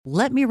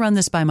"Let me run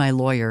this by my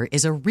lawyer"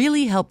 is a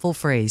really helpful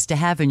phrase to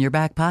have in your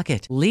back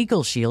pocket.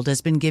 Legal Shield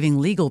has been giving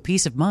legal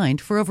peace of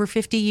mind for over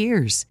 50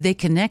 years. They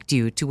connect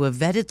you to a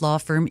vetted law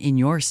firm in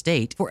your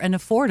state for an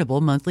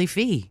affordable monthly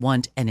fee.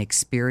 Want an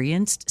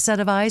experienced set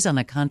of eyes on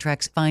a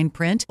contract's fine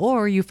print?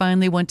 Or you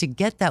finally want to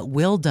get that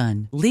will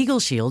done?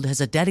 Legal Shield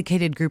has a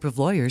dedicated group of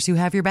lawyers who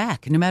have your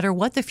back, no matter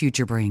what the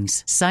future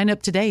brings. Sign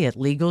up today at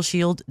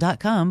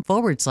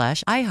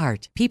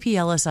LegalShield.com/iHeart.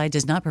 PPLSI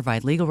does not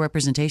provide legal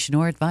representation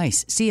or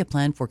advice. See a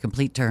plan for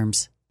complete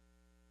terms.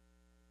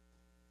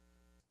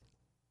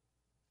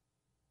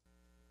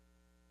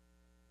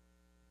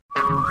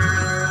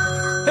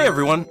 Hey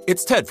everyone,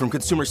 it's Ted from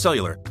Consumer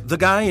Cellular, the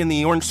guy in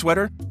the orange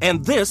sweater,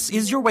 and this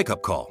is your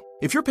wake-up call.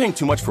 If you're paying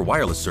too much for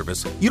wireless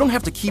service, you don't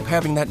have to keep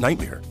having that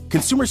nightmare.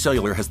 Consumer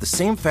Cellular has the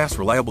same fast,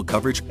 reliable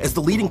coverage as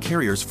the leading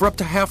carriers for up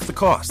to half the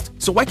cost.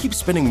 So why keep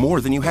spending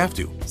more than you have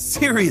to?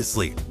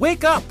 Seriously,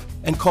 wake up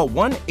and call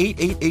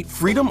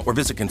 1-888-FREEDOM or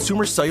visit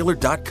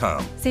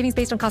consumercellular.com. Savings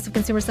based on cost of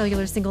Consumer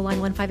Cellular single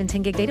line 1, 5, and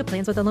 10 gig data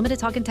plans with unlimited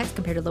talk and text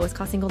compared to lowest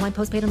cost single line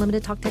postpaid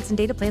unlimited talk, text, and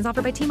data plans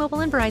offered by T-Mobile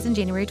and Verizon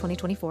January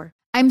 2024.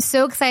 I'm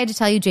so excited to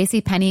tell you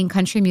JCPenney and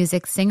country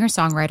music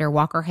singer-songwriter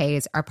Walker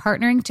Hayes are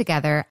partnering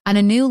together on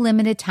a new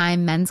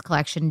limited-time men's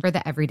collection for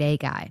the everyday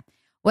guy.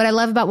 What I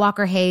love about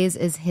Walker Hayes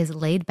is his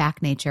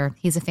laid-back nature.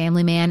 He's a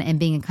family man, and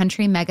being a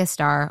country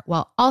megastar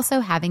while also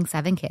having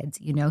 7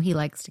 kids, you know he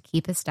likes to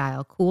keep his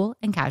style cool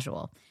and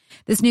casual.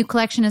 This new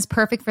collection is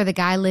perfect for the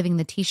guy living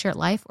the t-shirt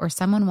life or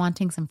someone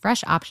wanting some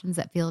fresh options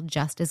that feel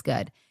just as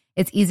good.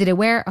 It's easy to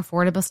wear,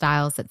 affordable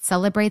styles that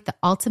celebrate the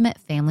ultimate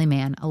family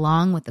man,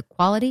 along with the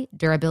quality,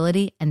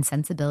 durability, and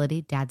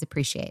sensibility dads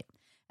appreciate.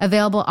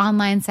 Available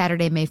online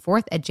Saturday, May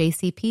 4th at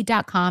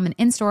jcp.com and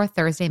in-store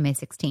Thursday, May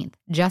 16th.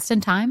 Just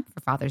in time for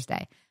Father's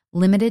Day.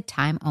 Limited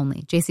time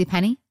only.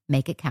 JCPenney,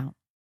 make it count.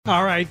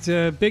 All right,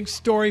 big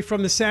story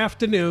from this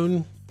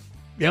afternoon.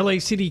 LA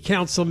City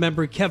Council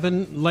member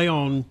Kevin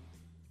Leon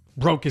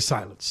broke his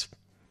silence.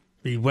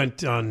 He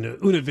went on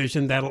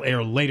Univision. That'll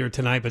air later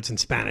tonight, but it's in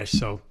Spanish,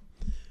 so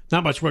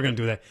not much we're going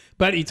to do that.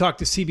 But he talked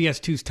to CBS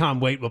 2's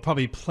Tom Waite. We'll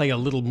probably play a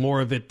little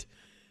more of it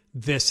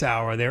this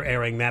hour. They're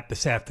airing that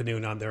this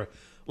afternoon on their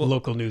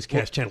local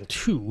newscast, Channel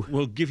 2.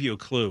 We'll give you a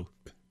clue.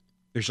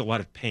 There's a lot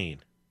of pain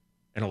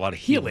and a lot of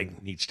healing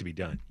needs to be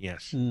done.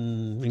 Yes.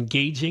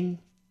 Engaging,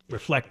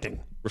 reflecting.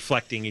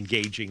 Reflecting,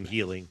 engaging,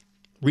 healing.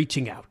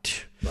 Reaching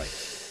out. Right.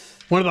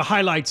 One of the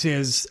highlights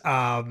is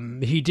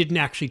he didn't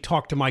actually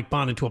talk to Mike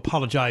Bonin to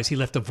apologize. He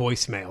left a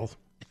voicemail.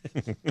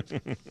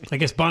 I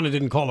guess Bonin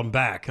didn't call him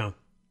back, huh?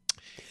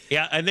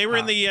 Yeah, and they were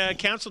in the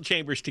council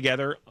chambers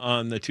together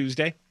on the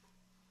Tuesday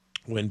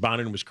when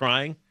Bonin was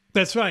crying.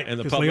 That's right, and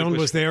because Leon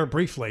was there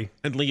briefly.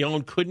 And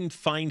Leon couldn't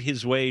find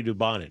his way to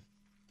Bonin.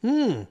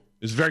 It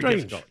was very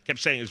difficult. Kept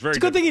saying it was very It's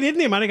a good thing he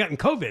didn't. He might have gotten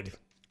COVID.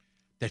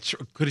 That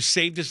could have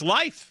saved his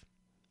life.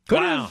 Could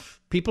have.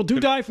 People do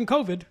die from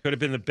COVID. Could have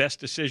been the best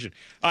decision.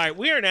 All right,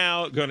 we are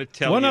now going to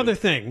tell One you. other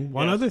thing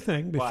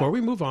before we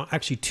move on.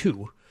 Actually,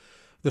 2.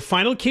 The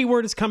final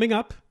keyword is coming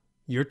up.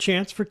 Your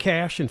chance for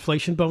cash,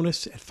 inflation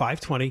bonus at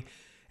 5:20.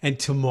 And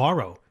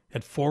tomorrow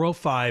at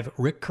 4:05,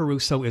 Rick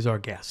Caruso is our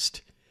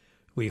guest.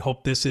 We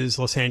hope this is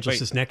Los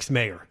Angeles' next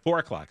mayor. 4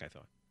 o'clock, I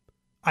thought.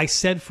 I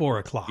said 4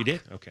 o'clock. You did?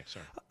 Okay,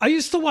 sorry. Are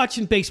you still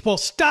watching baseball?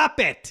 Stop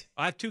it.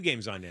 I have 2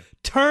 games on now.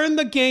 Turn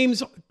the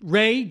games.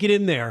 Ray, get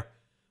in there.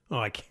 Oh,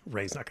 I can't.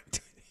 Ray's not going to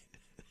do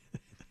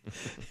it.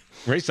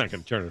 Ray's not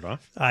going to turn it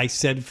off. I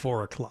said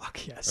 4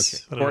 o'clock, yes.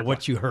 Okay. I don't know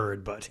what you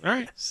heard, but. All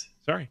right. Yes.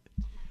 Sorry.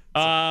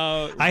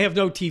 I have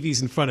no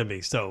TVs in front of me,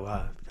 so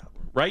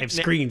I have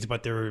screens,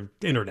 but they're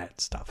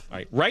internet stuff. All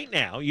right. Right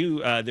now,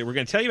 we're going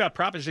to tell you about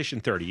Proposition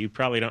 30. You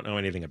probably don't know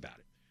anything about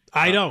it.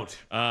 I don't.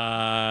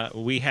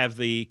 We have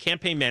the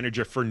campaign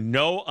manager for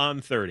No on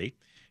 30.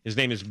 His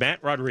name is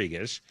Matt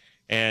Rodriguez,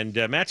 and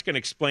Matt's going to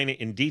explain it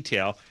in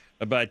detail.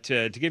 But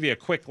to give you a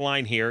quick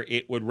line here,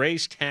 it would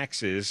raise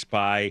taxes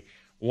by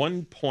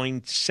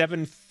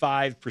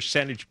 1.75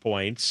 percentage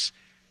points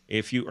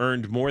if you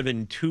earned more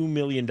than $2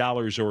 million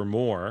or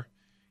more,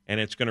 and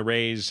it's going to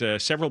raise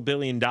several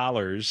 $billion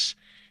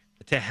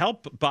to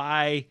help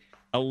buy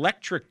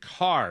electric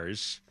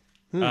cars.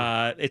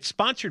 It's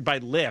sponsored by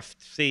Lyft.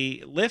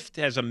 See, Lyft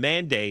has a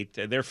mandate.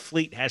 Their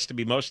fleet has to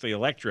be mostly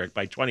electric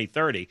by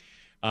 2030,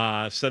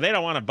 so they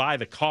don't want to buy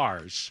the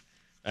cars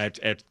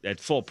at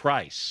full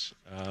price.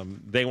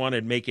 They want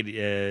to make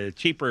it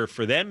cheaper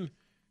for them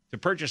to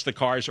purchase the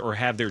cars or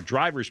have their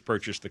drivers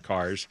purchase the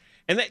cars.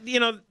 And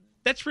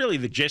that's really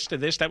the gist of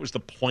this. That was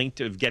the point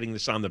of getting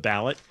this on the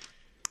ballot.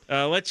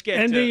 Let's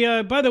get.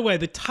 And by the way,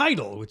 the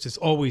title, which is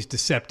always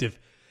deceptive,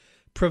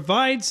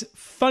 provides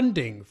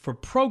funding for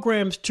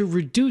programs to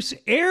reduce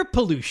air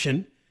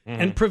pollution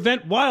and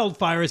prevent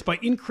wildfires by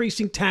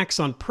increasing tax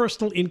on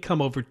personal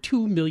income over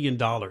 $2 million.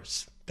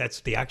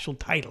 That's the actual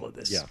title of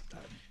this. Yeah.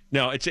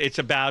 No, it's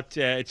about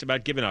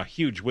giving a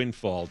huge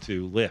windfall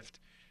to Lyft.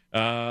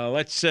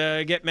 Let's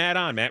get Matt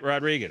on. Matt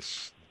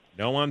Rodriguez,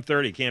 No on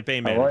 30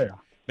 campaign manager. How are you?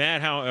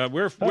 Matt,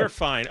 we're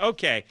fine.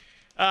 Okay.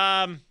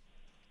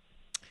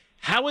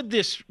 How would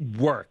this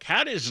work?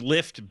 How does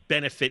Lyft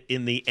benefit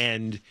in the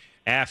end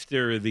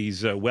after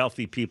these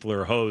wealthy people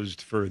are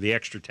hosed for the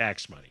extra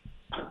tax money?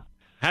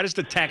 How does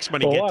the tax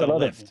money get to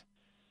Lyft?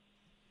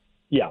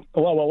 Yeah,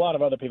 well, a lot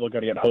of other people are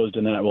going to get hosed,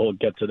 and then we'll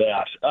get to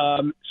that.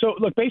 So,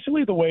 look,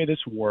 basically the way this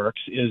works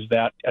is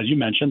that, as you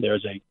mentioned,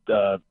 there's a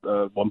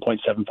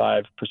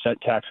 1.75%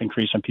 tax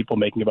increase on people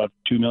making about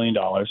 $2 million.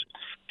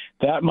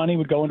 That money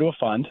would go into a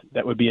fund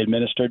that would be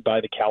administered by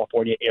the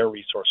California Air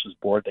Resources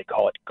Board. They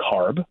call it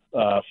CARB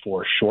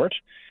for short.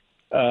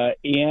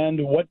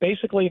 And what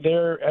basically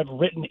they have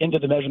written into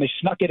the measure, and they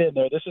snuck it in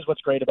there. This is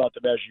what's great about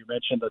the measure. You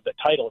mentioned the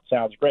title. It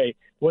sounds great.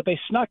 What they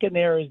snuck in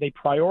there is they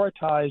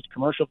prioritized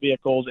commercial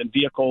vehicles and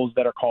vehicles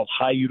that are called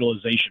high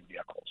utilization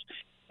vehicles.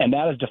 And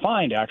that is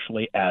defined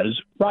actually as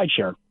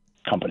rideshare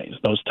companies,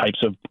 those types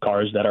of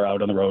cars that are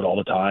out on the road all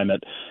the time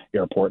at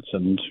airports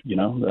and,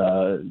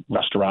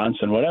 restaurants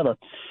and whatever.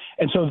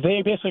 And so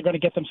they basically are going to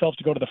get themselves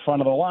to go to the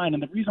front of the line.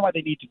 And the reason why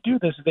they need to do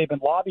this is they've been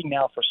lobbying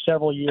now for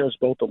several years,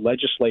 both the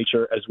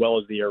legislature as well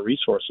as the Air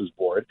Resources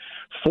Board,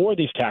 for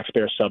these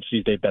taxpayer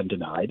subsidies they've been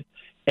denied.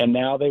 And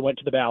now they went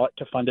to the ballot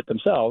to fund it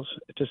themselves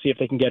to see if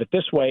they can get it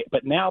this way.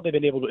 But now they've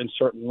been able to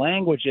insert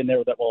language in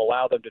there that will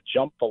allow them to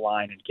jump the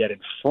line and get in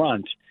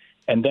front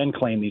and then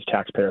claim these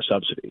taxpayer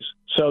subsidies.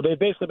 So they've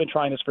basically been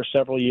trying this for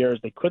several years.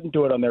 They couldn't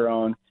do it on their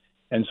own.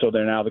 And so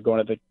they're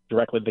going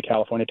directly to the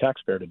California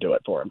taxpayer to do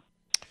it for them.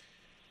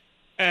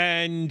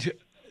 And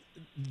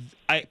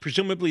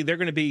presumably they're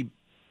going to be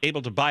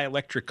able to buy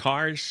electric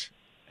cars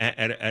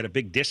at a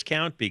big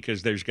discount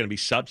because there's going to be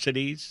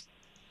subsidies.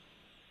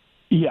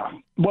 Yeah.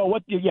 Well,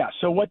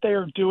 So what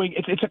they're doing,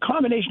 it's a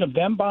combination of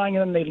them buying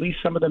them. They lease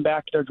some of them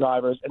back to their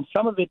drivers, and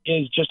some of it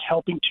is just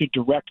helping to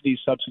direct these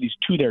subsidies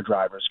to their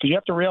drivers. Because you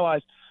have to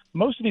realize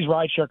most of these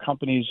rideshare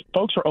companies,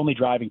 folks are only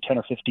driving 10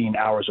 or 15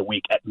 hours a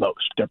week at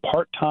most. They're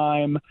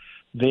part-time.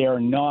 They are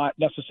not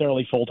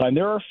necessarily full-time.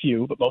 There are a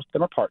few, but most of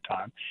them are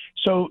part-time.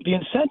 So the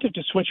incentive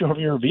to switch over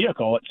your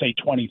vehicle at, say,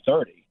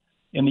 2030,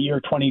 in the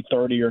year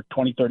 2030 or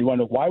 2031,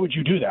 why would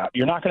you do that?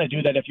 You're not going to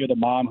do that if you're the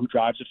mom who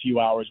drives a few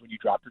hours when you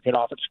drop your kid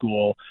off at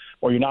school,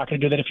 or you're not going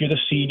to do that if you're the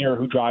senior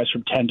who drives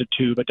from 10 to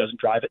 2 but doesn't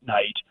drive at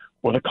night,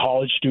 or the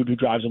college student who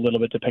drives a little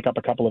bit to pick up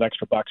a couple of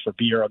extra bucks for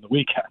beer on the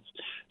weekends.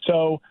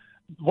 So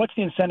what's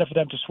the incentive for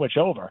them to switch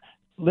over?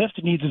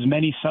 Lyft needs as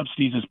many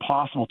subsidies as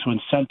possible to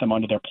incent them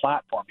onto their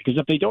platform, because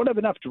if they don't have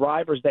enough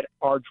drivers that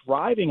are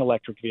driving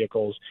electric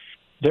vehicles,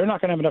 they're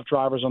not going to have enough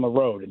drivers on the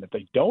road. And if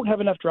they don't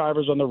have enough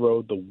drivers on the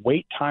road, the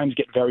wait times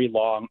get very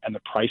long and the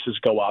prices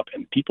go up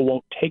and people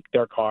won't take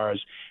their cars,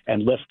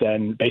 and Lyft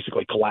then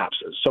basically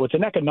collapses. So it's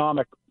an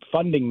economic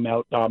funding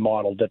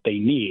model that they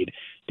need,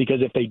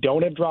 because if they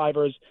don't have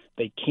drivers,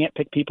 they can't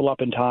pick people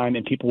up in time,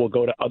 and people will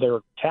go to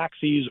other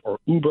taxis or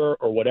Uber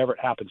or whatever it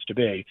happens to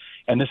be.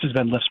 And this has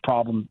been Lyft's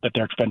problem that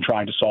they've been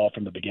trying to solve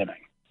from the beginning.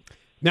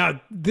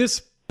 Now,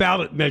 this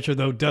ballot measure,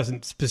 though,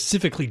 doesn't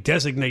specifically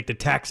designate the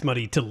tax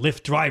money to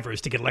Lyft drivers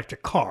to get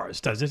electric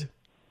cars, does it?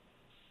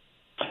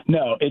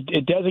 No,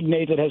 it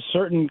designates, it has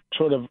certain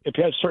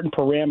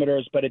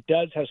parameters, but it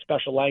does have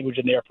special language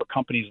in there for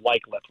companies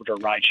like Lyft, which are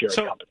ride-sharing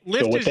companies.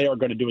 So what they are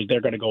going to do is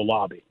they're going to go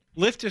lobby.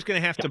 Lyft is going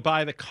to have to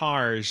buy the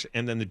cars,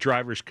 and then the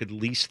drivers could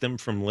lease them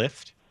from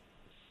Lyft?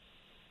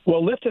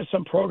 Well, Lyft has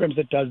some programs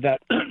that does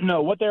that.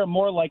 No, what they're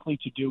more likely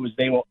to do is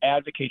they will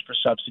advocate for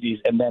subsidies,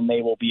 and then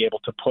they will be able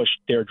to push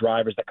their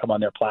drivers that come on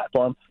their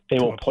platform. They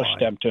will push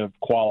them to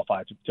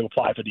qualify, to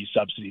apply for these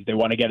subsidies. They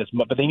want to get as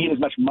much, but they need as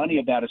much money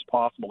of that as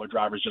possible, or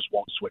drivers just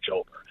won't switch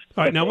over.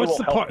 All right, now what's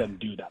the part? Them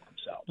do that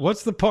themselves.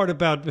 What's the part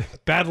about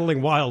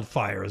battling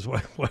wildfires?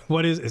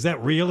 What is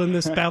that real in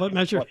this ballot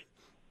measure?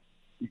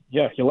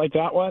 Yeah, you like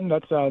that one?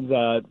 That sounds.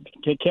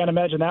 Can't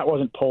imagine that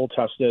wasn't poll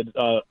tested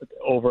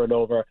over and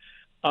over.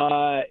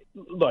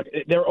 Look,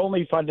 they're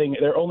only putting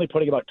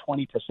about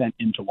 20%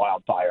 into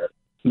wildfire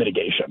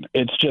mitigation.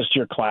 It's just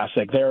your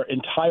classic. Their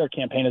entire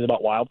campaign is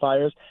about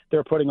wildfires.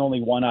 They're putting only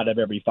 $1 out of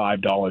every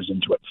 $5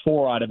 into it.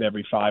 4 out of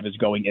every 5 is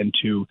going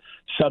into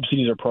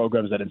subsidies or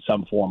programs that in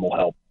some form will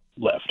help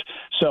Lyft.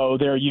 So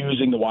they're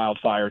using the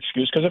wildfire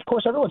excuse because, of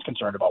course, everyone's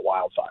concerned about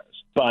wildfires.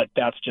 But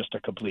that's just a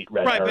complete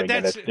red herring.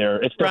 But it's their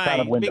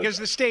kind of window. Because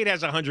the state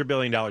has a $100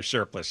 billion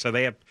surplus, so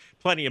they have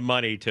plenty of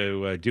money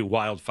to do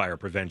wildfire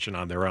prevention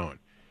on their own.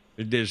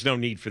 There's no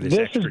need for this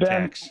extra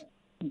tax.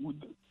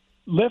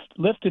 Lyft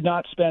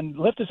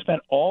has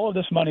spent all of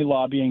this money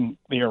lobbying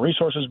the Air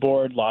Resources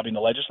Board, lobbying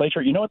the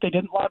legislature. You know what they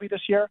didn't lobby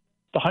this year?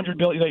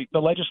 The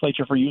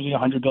legislature for using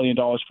 $100 billion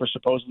for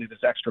supposedly this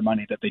extra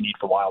money that they need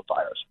for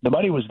wildfires. The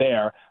money was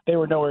there. They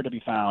were nowhere to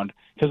be found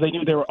because they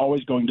knew they were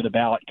always going to the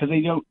ballot, because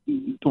they know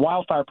the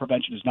wildfire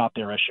prevention is not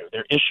their issue.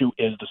 Their issue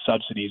is the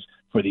subsidies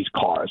for these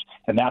cars,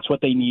 and that's what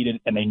they needed,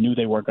 and they knew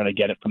they weren't going to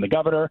get it from the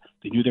governor.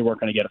 They knew they weren't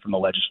going to get it from the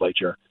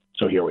legislature.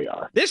 So here we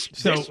are. This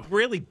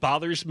really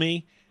bothers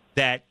me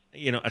that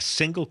a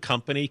single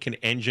company can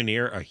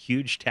engineer a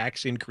huge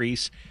tax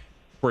increase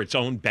for its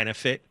own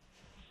benefit,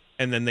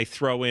 and then they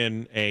throw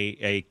in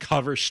a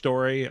cover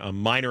story. A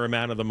minor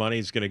amount of the money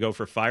is going to go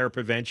for fire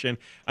prevention.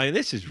 I mean,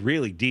 this is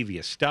really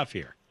devious stuff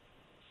here.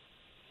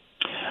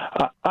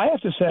 I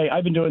have to say,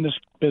 I've been doing this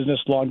business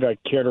longer than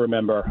I care to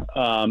remember.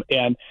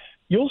 And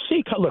you'll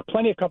see, look,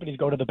 plenty of companies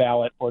go to the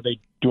ballot or they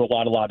do a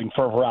lot of lobbying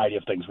for a variety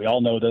of things. We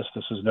all know this.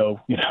 This is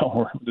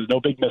there's no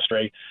big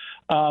mystery.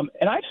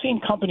 And I've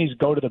seen companies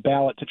go to the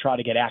ballot to try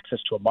to get access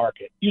to a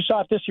market. You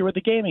saw it this year with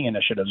the gaming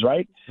initiatives,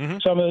 right? Mm-hmm.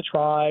 Some of the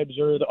tribes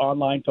or the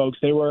online folks,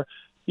 they were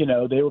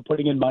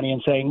putting in money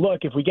and saying, look,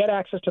 if we get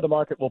access to the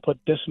market, we'll put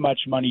this much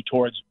money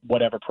towards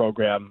whatever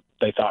program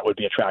they thought would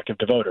be attractive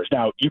to voters.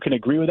 Now, you can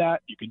agree with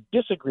that. You can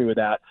disagree with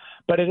that.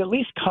 But it at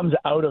least comes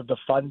out of the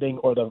funding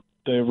or the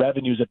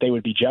revenues that they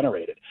would be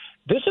generated.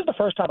 This is the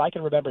first time I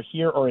can remember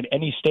here or in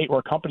any state where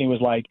a company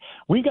was like,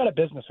 we've got a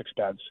business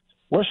expense.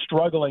 We're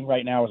struggling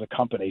right now as a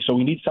company, so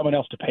we need someone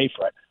else to pay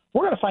for it.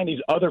 We're going to find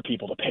these other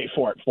people to pay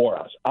for it for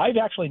us. I've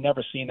actually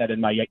never seen that in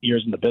my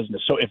years in the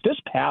business. So if this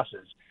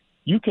passes,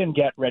 you can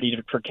get ready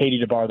for Katie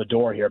to bar the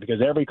door here,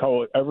 because every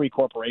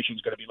corporation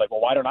is going to be like,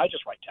 well, why don't I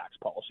just write tax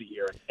policy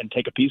here and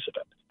take a piece of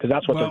it? Because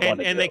that's what they're going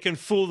to do. And they can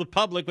fool the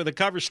public with a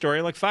cover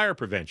story like fire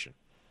prevention.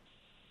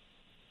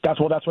 That's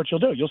what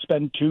you'll do. You'll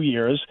spend 2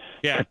 years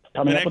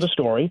coming up with a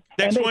story.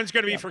 Next one's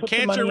going to be for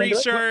cancer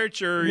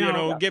research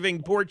or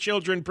giving poor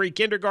children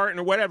pre-kindergarten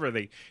or whatever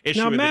the issue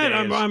now, of the Matt,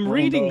 day is. I'm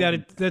reading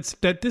that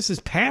this is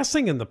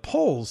passing in the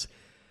polls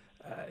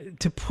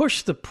to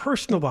push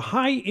the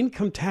high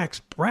income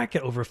tax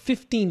bracket over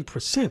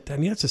 15%. I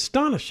mean, that's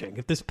astonishing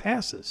if this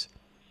passes.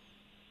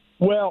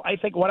 Well, I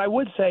think what I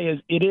would say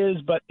is it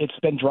is, but it's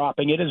been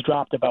dropping. It has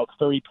dropped about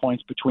 30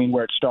 points between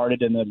where it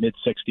started in the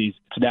mid-60s.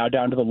 It's now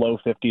down to the low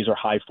 50s or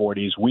high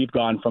 40s. We've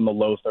gone from the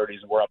low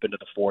 30s and we're up into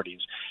the 40s.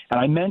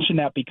 And I mention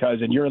that because,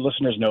 and your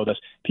listeners know this,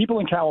 people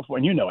in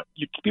California, you know it,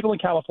 people in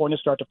California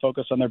start to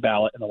focus on their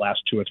ballot in the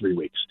last 2 or 3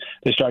 weeks.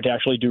 They start to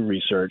actually do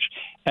research.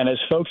 And as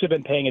folks have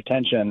been paying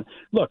attention,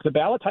 look, the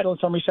ballot title in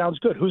summary sounds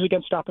good. Who's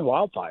against stopping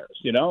wildfires?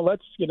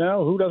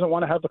 Who doesn't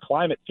want to have the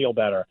climate feel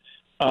better?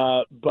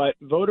 But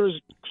voters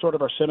sort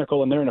of are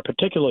cynical, and they're in a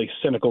particularly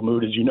cynical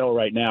mood, as you know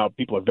right now.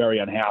 People are very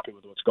unhappy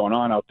with what's going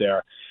on out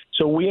there.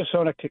 So we have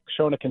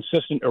shown a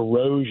consistent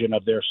erosion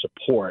of their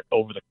support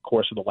over the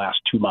course of the last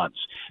 2 months.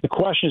 The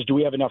question is, do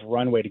we have enough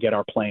runway to get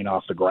our plane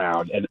off the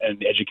ground and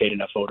educate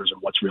enough voters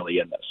on what's really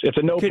in this? It's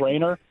a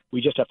no-brainer.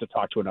 We just have to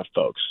talk to enough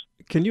folks.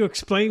 Can you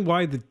explain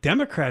why the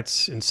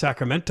Democrats in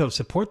Sacramento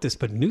support this,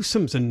 but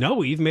Newsom's a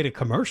no? He even made a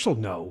commercial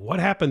no.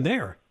 What happened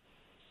there?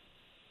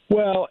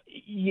 Well,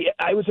 yeah,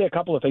 I would say a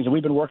couple of things, and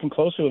we've been working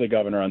closely with the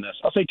governor on this.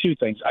 I'll say two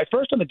things.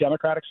 First, on the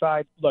Democratic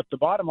side, look, the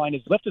bottom line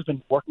is Lyft has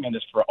been working on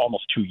this for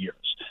almost 2 years.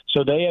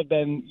 So they have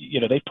been,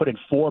 they've put in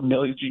 $4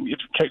 million.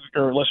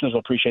 Your listeners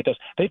will appreciate this.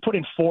 They put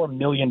in $4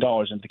 million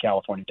into the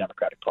California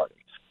Democratic Party.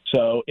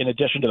 So in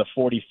addition to the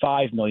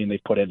 $45 million they've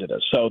put into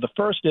this. So the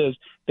first is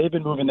they've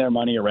been moving their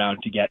money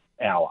around to get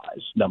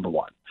allies, number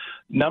one.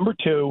 Number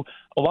two,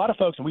 a lot of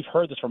folks, and we've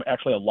heard this from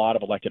actually a lot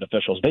of elected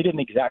officials, they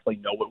didn't exactly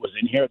know what was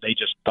in here. They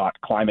just thought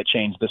climate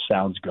change, this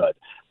sounds good.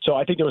 So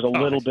I think there was a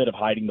little bit of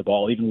hiding the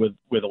ball, even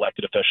with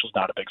elected officials,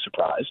 not a big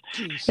surprise.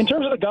 Jeez. In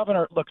terms of the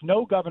governor, look,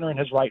 no governor in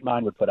his right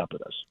mind would put up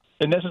with this.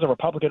 And this is a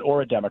Republican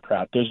or a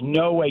Democrat. There's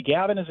no way.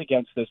 Gavin is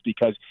against this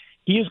because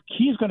he's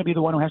going to be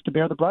the one who has to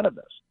bear the brunt of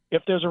this.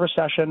 If there's a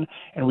recession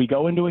and we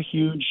go into a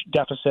huge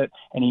deficit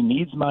and he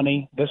needs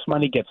money, this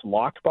money gets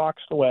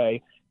lockboxed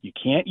away. You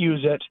can't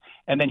use it.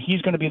 And then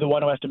he's going to be the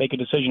one who has to make a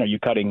decision. Are you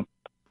cutting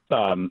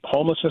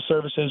homelessness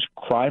services,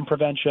 crime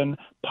prevention,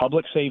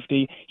 public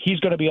safety? He's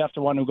going to be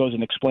after one who goes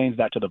and explains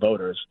that to the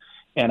voters.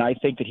 And I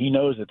think that he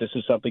knows that this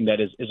is something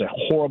that is a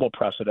horrible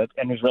precedent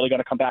and is really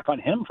going to come back on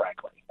him,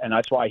 frankly. And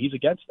that's why he's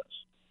against this.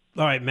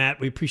 All right, Matt,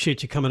 we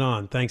appreciate you coming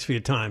on. Thanks for your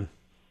time.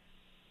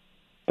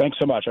 Thanks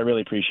so much. I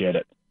really appreciate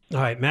it. All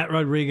right, Matt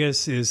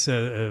Rodriguez is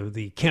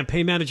the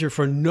campaign manager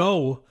for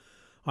No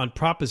on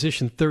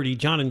Proposition 30.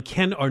 John and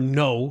Ken are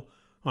No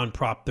on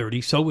Prop 30.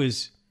 So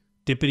is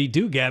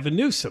Dippity-Doo Gavin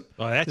Newsom.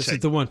 Oh, this is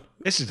the one.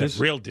 This is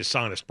a real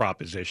dishonest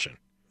proposition.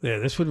 Yeah,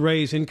 this would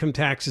raise income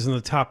taxes on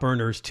the top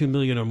earners, $2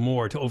 million or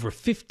more, to over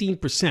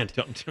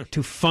 15%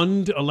 to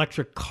fund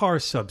electric car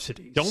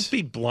subsidies. Don't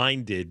be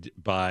blinded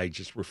by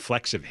just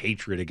reflexive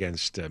hatred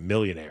against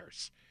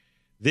millionaires.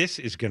 This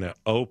is going to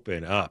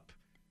open up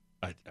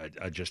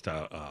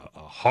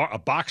a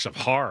box of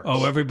horrors.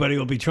 Oh, everybody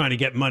will be trying to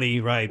get money,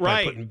 right.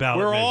 By putting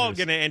ballot We're measures. all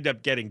going to end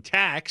up getting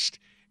taxed,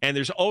 and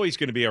there's always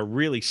going to be a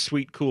really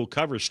sweet, cool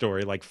cover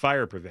story like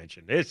fire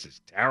prevention. This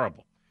is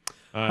terrible.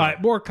 All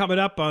right, more coming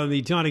up on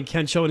the John and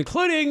Ken Show,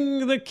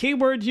 including the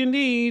keywords you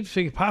need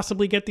to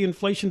possibly get the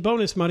inflation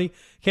bonus money.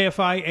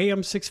 KFI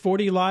AM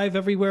 640 live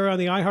everywhere on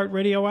the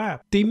iHeartRadio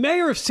app. The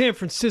mayor of San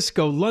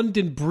Francisco,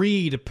 London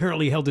Breed,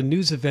 apparently held a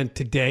news event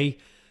today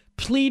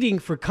pleading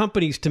for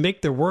companies to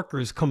make their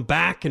workers come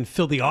back and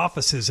fill the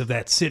offices of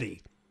that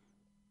city.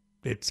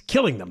 It's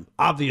killing them,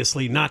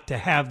 obviously, not to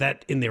have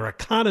that in their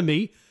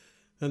economy.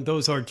 And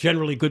those are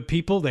generally good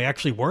people. They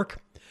actually work.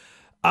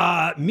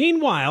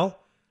 Meanwhile,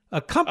 a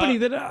company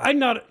that I'm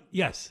not...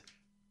 Yes.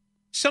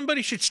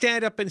 Somebody should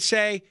stand up and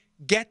say,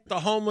 get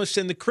the homeless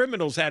and the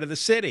criminals out of the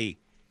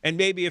city, and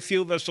maybe a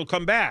few of us will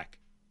come back.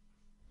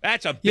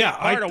 That's a big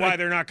part of why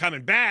they're not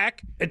coming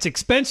back. It's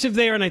expensive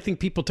there, and I think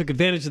people took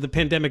advantage of the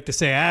pandemic to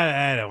say,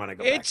 I don't want to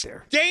go back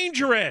there. It's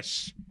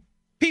dangerous.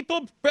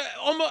 People,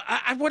 almost.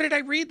 What did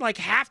I read? Like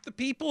half the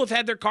people have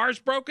had their cars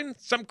broken?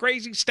 Some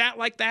crazy stat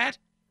like that?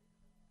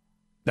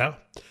 No.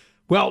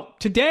 Well,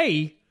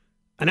 today,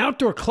 an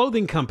outdoor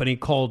clothing company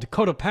called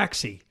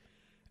Cotopaxi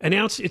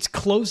announced it's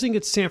closing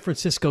its San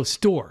Francisco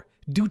store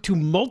due to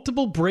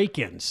multiple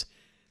break-ins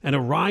and a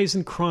rise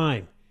in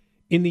crime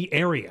in the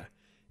area.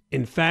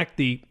 In fact,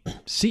 the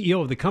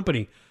CEO of the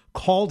company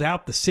called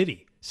out the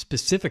city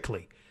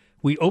specifically.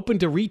 We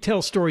opened a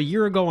retail store a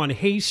year ago on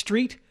Hayes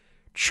Street,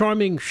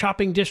 charming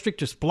shopping district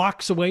just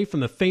blocks away from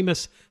the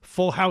famous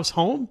Full House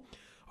home.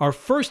 Our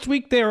first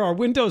week there, our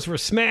windows were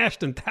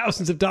smashed and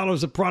thousands of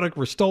dollars of product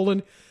were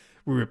stolen.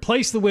 We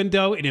replaced the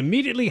window. It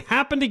immediately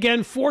happened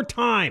again 4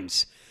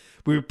 times.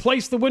 We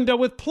replaced the window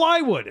with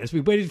plywood as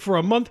we waited for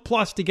a month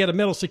plus to get a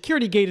metal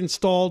security gate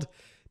installed.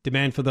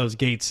 Demand for those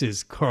gates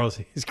is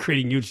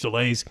creating huge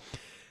delays.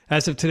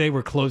 As of today,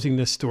 we're closing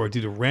this store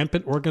due to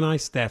rampant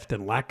organized theft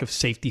and lack of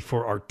safety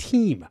for our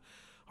team.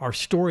 Our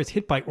store is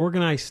hit by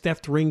organized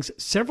theft rings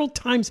several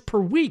times per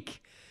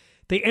week.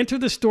 They enter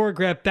the store,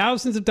 grab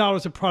thousands of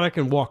dollars of product,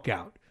 and walk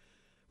out.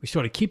 We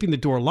started keeping the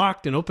door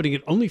locked and opening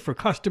it only for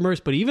customers,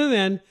 but even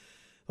then,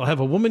 they'll have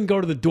a woman go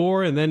to the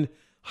door and then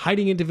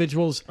hiding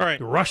individuals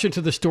rush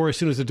into the store as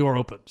soon as the door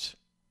opens.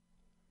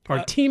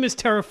 Our team is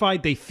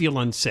terrified. They feel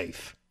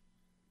unsafe.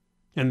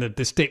 And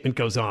the statement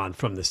goes on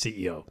from the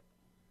CEO.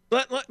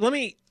 Let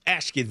me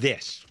ask you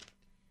this.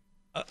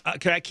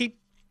 Can I keep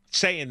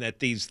saying that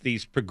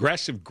these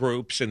progressive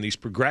groups and these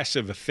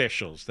progressive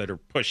officials that are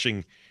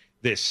pushing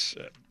this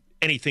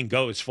anything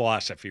goes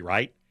philosophy,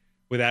 right,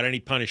 without any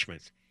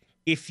punishments,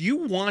 if you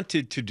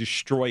wanted to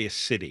destroy a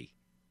city,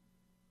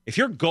 if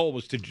your goal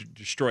was to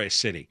destroy a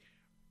city,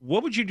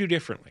 what would you do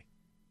differently?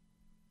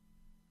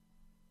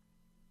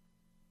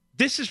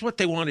 This is what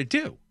they want to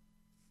do.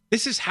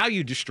 This is how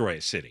you destroy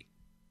a city.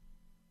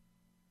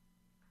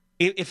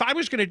 If I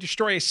was going to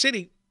destroy a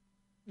city,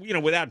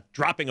 without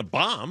dropping a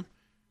bomb,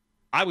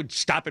 I would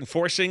stop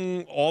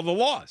enforcing all the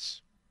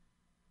laws.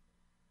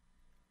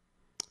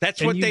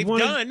 That's what they've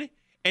done.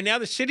 And now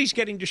the city's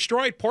getting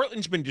destroyed.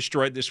 Portland's been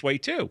destroyed this way,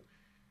 too.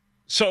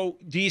 So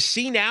do you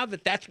see now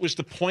that was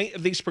the point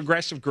of these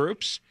progressive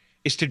groups,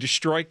 is to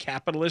destroy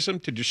capitalism,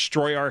 to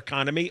destroy our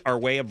economy, our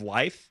way of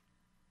life?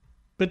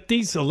 But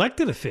these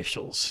elected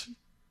officials,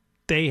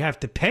 they have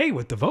to pay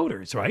with the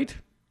voters, right?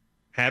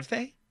 Have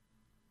they?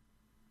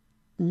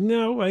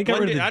 No, I got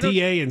rid of the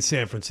DA in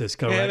San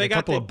Francisco. Yeah, right? A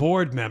couple of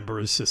board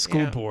members, the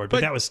school board,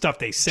 but that was stuff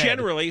they said.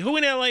 Generally, who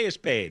in L.A. is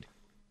paid?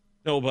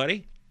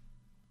 Nobody.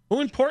 Who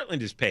in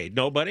Portland is paid?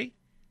 Nobody.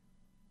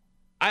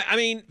 I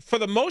mean, for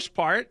the most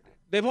part,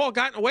 they've all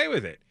gotten away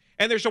with it.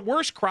 And there's a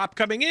worse crop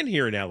coming in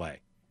here in L.A.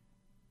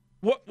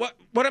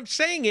 What I'm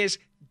saying is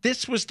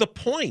this was the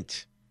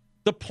point.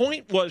 The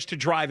point was to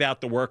drive out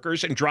the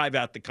workers and drive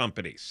out the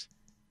companies,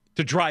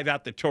 to drive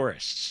out the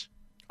tourists.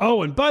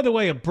 Oh, and by the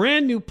way, a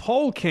brand new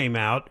poll came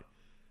out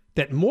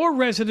that more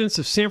residents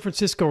of San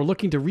Francisco are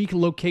looking to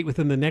relocate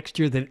within the next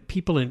year than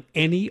people in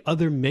any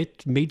other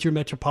major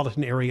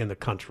metropolitan area in the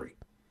country.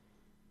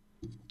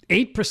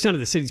 8% of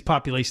the city's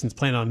population is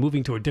planning on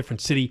moving to a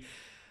different city.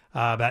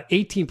 About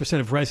 18%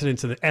 of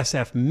residents in the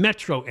SF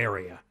metro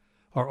area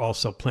are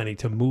also planning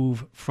to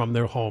move from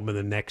their home in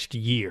the next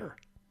year.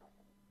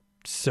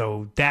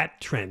 So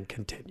that trend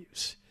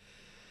continues.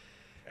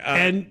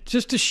 And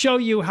just to show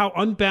you how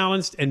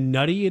unbalanced and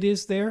nutty it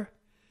is there,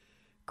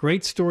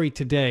 great story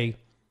today.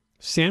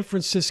 San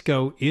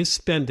Francisco is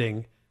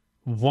spending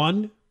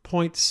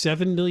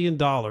 $1.7 million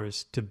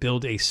to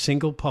build a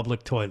single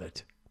public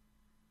toilet.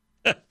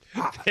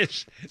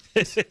 This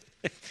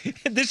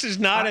is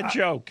not a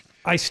joke.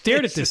 I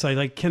stared at this. I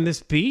like, can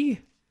this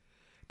be?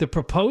 The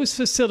proposed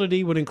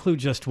facility would include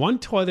just one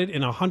toilet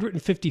in a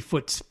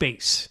 150-foot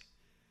space.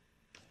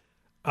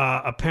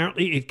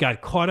 Apparently, it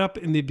got caught up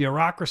in the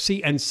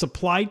bureaucracy and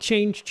supply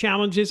chain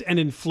challenges and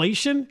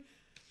inflation.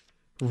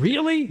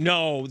 Really?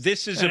 No,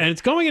 this is... And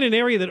it's going in an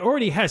area that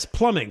already has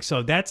plumbing,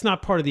 so that's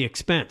not part of the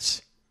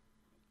expense.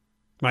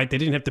 Right? They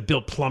didn't have to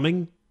build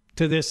plumbing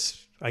to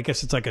this. I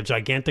guess it's like a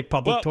gigantic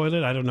public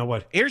toilet. I don't know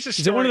what. Here's a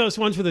story. Is it one of those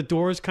ones where the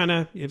doors kind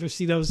of... You ever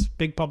see those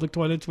big public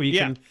toilets where you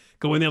can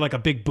go in there like a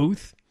big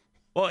booth?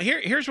 Well,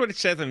 here's what it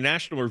says in the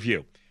National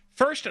Review.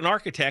 First, an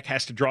architect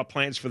has to draw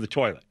plans for the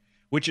toilet,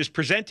 which is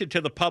presented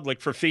to the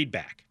public for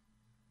feedback.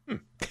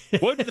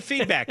 What would the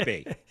feedback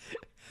be?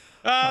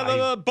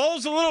 The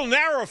bowl's a little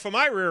narrow for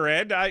my rear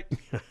end. I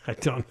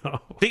don't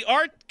know. The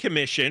Art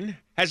Commission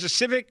has a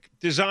civic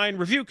design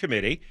review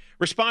committee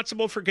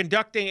responsible for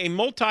conducting a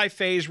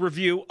multi-phase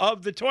review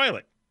of the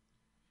toilet.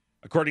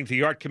 According to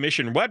the Art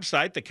Commission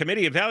website, the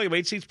committee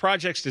evaluates each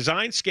project's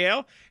design,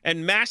 scale,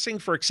 and massing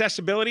for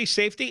accessibility,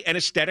 safety, and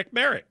aesthetic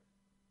merit.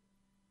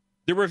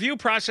 The review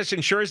process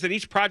ensures that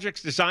each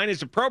project's design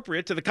is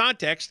appropriate to the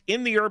context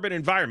in the urban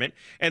environment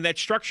and that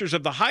structures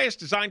of the highest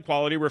design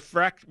quality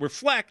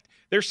reflect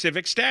their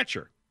civic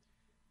stature.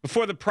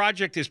 Before the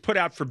project is put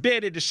out for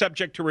bid, it is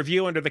subject to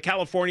review under the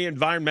California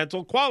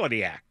Environmental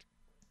Quality Act.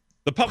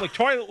 The public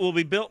toilet will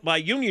be built by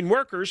union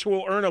workers who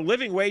will earn a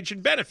living wage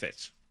and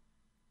benefits,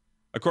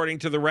 according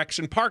to the Recs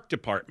and Park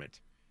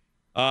Department.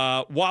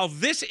 While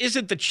this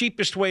isn't the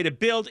cheapest way to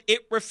build,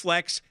 it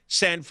reflects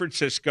San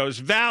Francisco's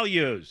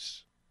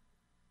values.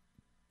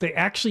 They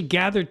actually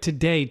gathered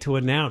today to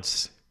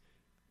announce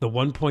the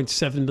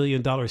 $1.7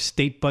 million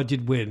state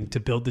budget win to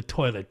build the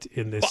toilet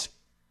in this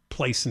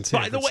place in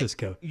San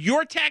Francisco. By the way,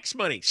 your tax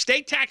money,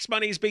 state tax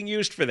money, is being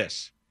used for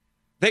this.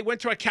 They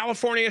went to a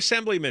California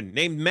assemblyman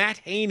named Matt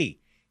Haney.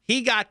 He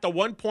got the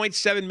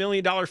 $1.7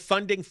 million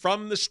funding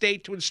from the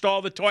state to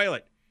install the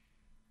toilet.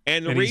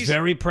 And he's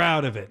very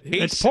proud of it.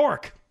 It's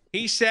pork.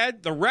 He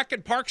said the Rec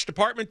and Parks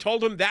Department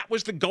told him that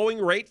was the going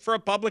rate for a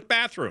public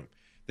bathroom.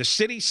 The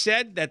city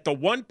said that the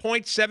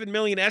 $1.7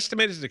 million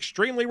estimate is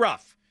extremely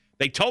rough.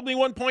 They told me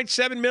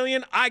 $1.7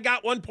 million. I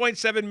got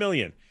 $1.7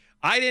 million.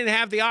 I didn't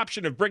have the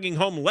option of bringing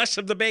home less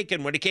of the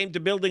bacon when it came to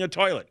building a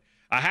toilet.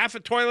 A half a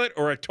toilet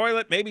or a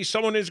toilet maybe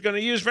someone is going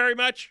to use very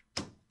much.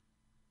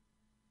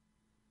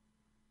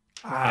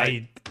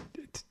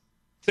 It's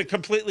a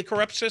completely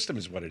corrupt system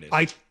is what it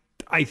is.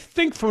 I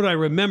think from what I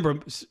remember,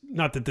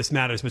 not that this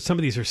matters, but some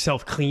of these are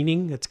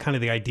self-cleaning. That's kind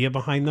of the idea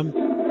behind them.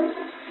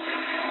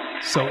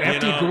 So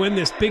after you go in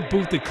this big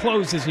booth that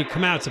closes and you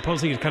come out,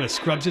 supposedly it kind of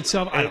scrubs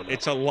itself. I don't know.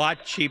 It's a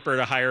lot cheaper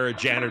to hire a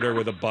janitor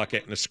with a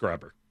bucket and a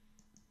scrubber.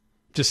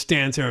 Just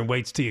stands there and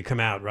waits till you come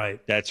out, right?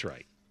 That's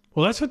right.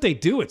 Well, that's what they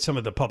do at some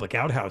of the public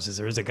outhouses.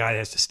 There is a guy that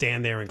has to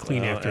stand there and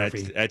clean after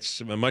every...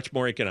 That's much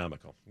more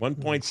economical.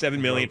 $1.7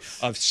 million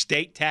of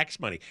state tax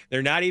money.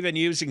 They're not even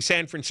using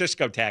San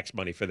Francisco tax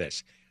money for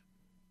this.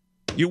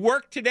 You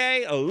work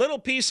today, a little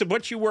piece of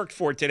what you worked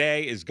for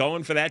today is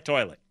going for that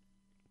toilet.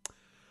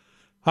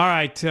 All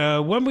right.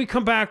 When we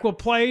come back, we'll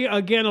play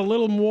again a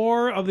little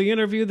more of the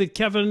interview that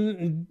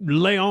Kevin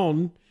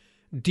Leon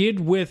did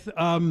with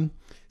CBS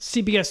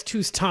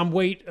 2's Tom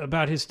Waite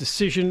about his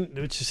decision,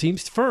 which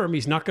seems firm.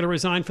 He's not going to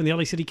resign from the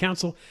LA City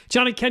Council.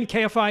 John and Ken,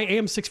 KFI,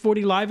 AM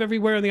 640, live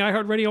everywhere on the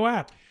iHeartRadio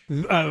app.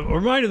 A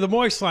reminder, the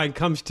Moist Line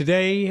comes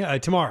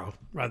tomorrow,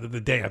 rather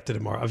the day after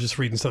tomorrow. I was just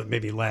reading something that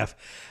made me laugh.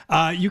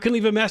 You can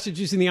leave a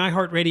message using the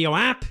iHeartRadio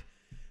app.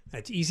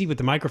 That's easy with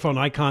the microphone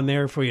icon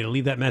there for you to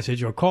leave that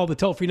message, or call the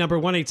toll-free number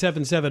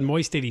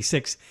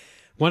 1-877-MOIST-86,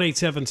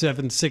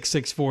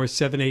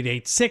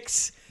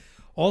 1-877-664-7886.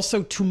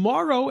 Also,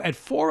 tomorrow at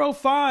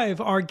 4:05,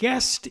 our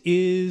guest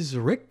is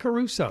Rick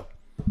Caruso,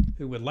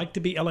 who would like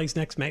to be LA's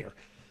next mayor.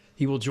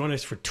 He will join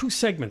us for 2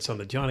 segments on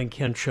the John and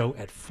Ken Show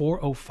at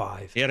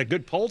 4:05. He had a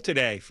good poll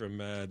today from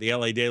the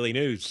LA Daily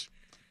News.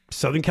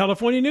 Southern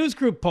California News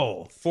Group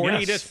poll.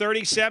 40 to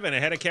 37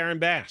 ahead of Karen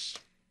Bass.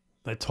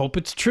 Let's hope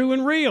it's true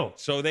and real.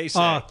 So they say.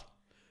 I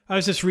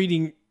was just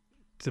reading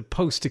the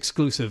Post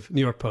exclusive,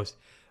 New York Post.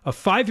 A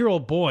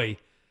 5-year-old boy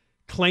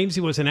claims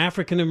he was an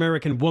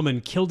African-American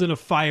woman killed in a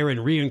fire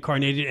and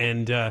reincarnated,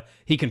 and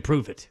he can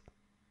prove it.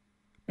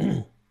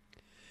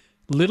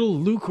 Little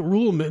Luke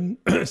Ruhlman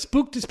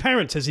spooked his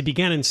parents as he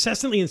began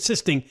incessantly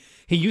insisting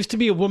he used to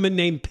be a woman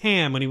named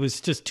Pam when he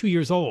was just 2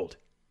 years old.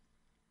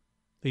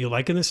 Are you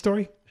liking this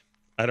story?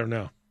 I don't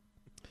know.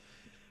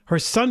 Her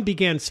son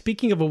began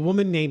speaking of a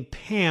woman named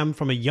Pam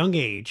from a young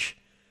age.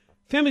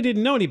 Family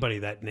didn't know anybody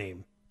that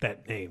name.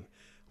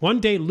 One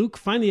day, Luke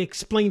finally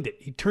explained it.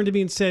 He turned to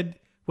me and said,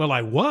 "Well,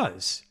 I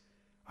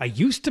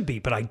used to be,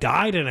 but I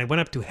died and I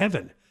went up to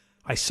heaven.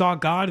 I saw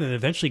God, and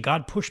eventually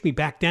God pushed me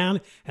back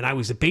down, and I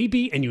was a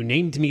baby, and you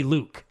named me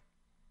Luke."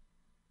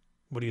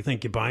 What do you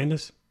think? You buying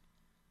this?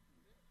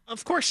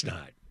 Of course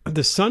not.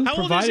 The son How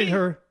provided old is he?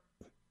 her...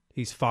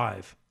 He's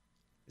 5.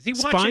 Is he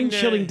watching,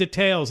 Spine-chilling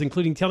details,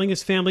 including telling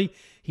his family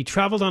he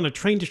traveled on a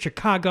train to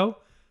Chicago,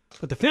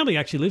 but the family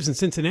actually lives in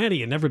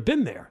Cincinnati and never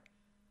been there.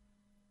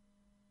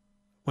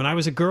 When I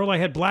was a girl, I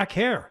had black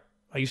hair.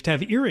 I used to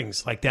have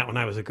earrings like that when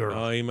I was a girl.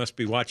 Oh, he must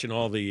be watching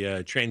all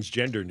the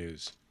transgender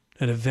news.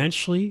 And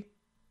eventually,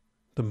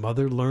 the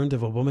mother learned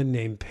of a woman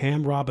named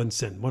Pam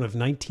Robinson, one of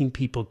 19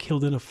 people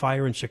killed in a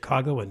fire in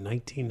Chicago in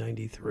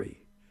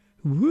 1993.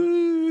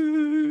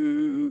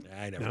 Woo!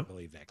 I never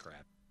believe that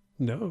crap.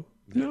 No.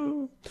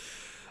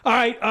 All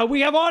right,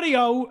 we have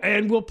audio,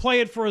 and we'll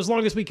play it for as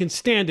long as we can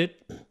stand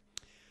it.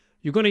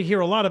 You're going to hear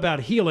a lot about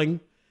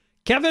healing.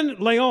 Kevin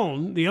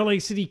Leon, the LA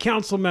City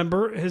Council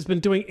member, has been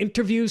doing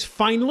interviews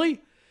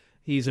finally.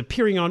 He's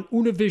appearing on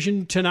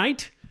Univision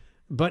tonight,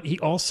 but he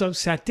also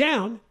sat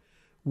down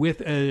with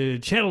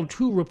Channel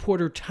 2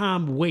 reporter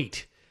Tom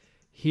Waite.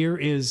 Here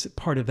is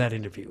part of that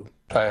interview.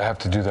 I have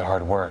to do the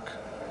hard work.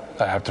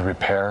 I have to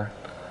repair.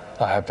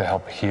 I have to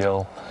help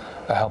heal.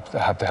 I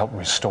have to help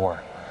restore.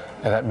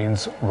 And that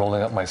means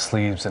rolling up my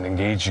sleeves and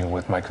engaging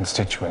with my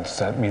constituents.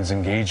 That means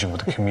engaging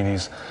with the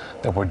communities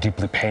that were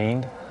deeply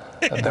pained,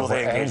 that will were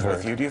they engage angered.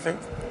 with you, do you think?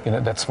 You know,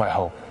 that's my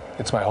hope.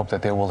 It's my hope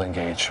that they will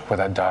engage with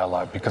that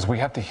dialogue, because we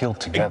have to heal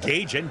together.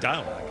 Engage in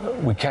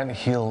dialogue. We can't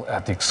heal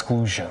at the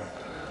exclusion,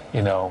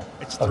 of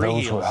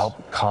those who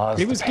help cause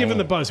He was the pain. given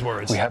the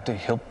buzzwords. We have to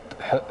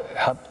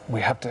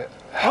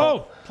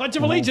help Pledge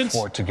of Allegiance. move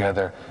forward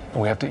together,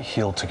 and we have to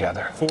heal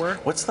together.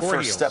 What's the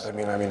first step? I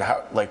mean,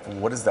 how,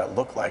 what does that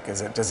look like?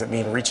 Does it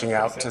mean reaching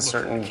out to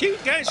certain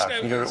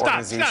community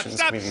organizations?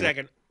 Stop a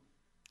second.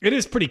 It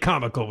is pretty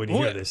comical when you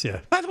hear this,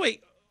 yeah. By the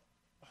way,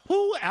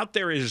 who out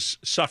there is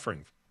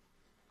suffering?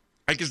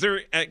 Like, is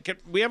there?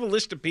 We have a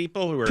list of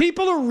people who are.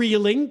 People are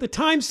reeling. The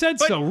Times said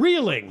so.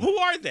 Reeling. Who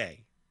are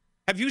they?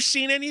 Have you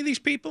seen any of these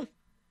people?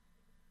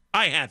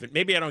 I haven't.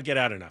 Maybe I don't get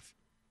out enough.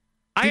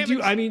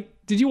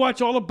 Did you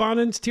watch all of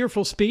Bonin's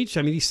tearful speech?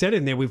 I mean, he said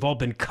in there, we've all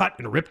been cut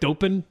and ripped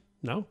open.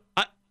 No?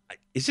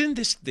 Isn't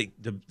this the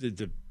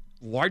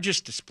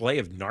largest display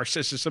of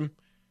narcissism?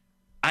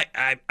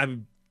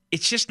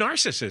 It's just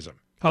narcissism.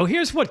 Oh,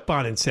 here's what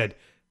Bonin said.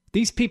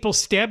 These people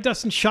stabbed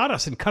us and shot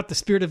us and cut the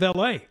spirit of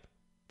L.A.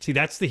 See,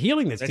 that's the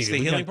healing that's needed.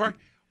 That's the healing part?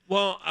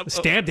 Well,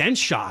 stabbed and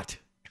shot.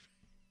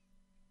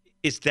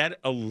 Is that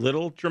a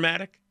little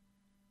dramatic?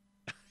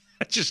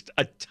 Just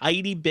a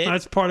tiny bit?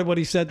 That's part of what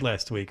he said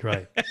last week,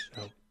 right?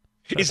 So,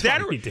 is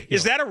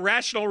that a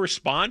rational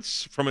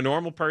response from a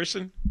normal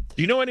person?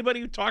 Do you know anybody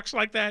who talks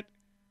like that?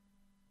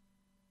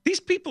 These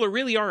people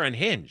really are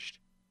unhinged.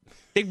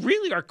 They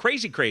really are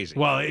crazy.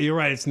 Well, you're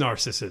right. It's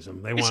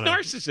narcissism. It's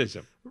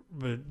narcissism.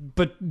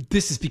 But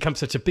this has become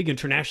such a big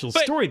international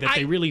story that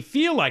they really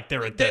feel like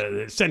they're at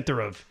the center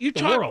of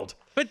the world.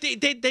 But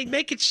they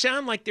make it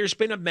sound like there's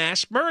been a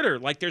mass murder,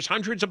 like there's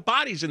hundreds of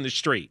bodies in the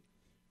street.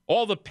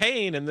 All the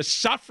pain and the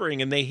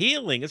suffering and the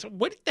healing.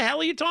 What the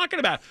hell are you talking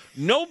about?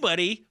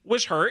 Nobody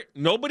was hurt.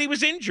 Nobody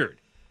was injured.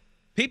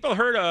 People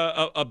heard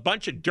a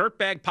bunch of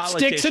dirtbag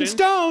politicians. Sticks and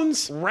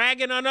stones.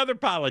 Ragging on other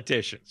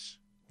politicians.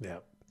 Yeah.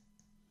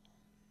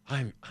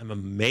 I'm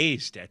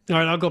amazed at that. All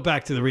right, I'll go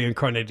back to the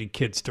reincarnated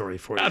kid story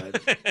for you.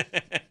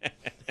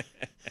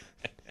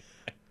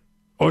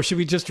 Or should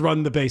we just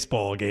run the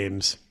baseball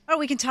games? Or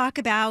we can talk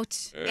about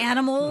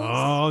animals.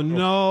 Oh,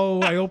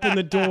 no. I opened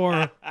the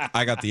door.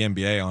 I got the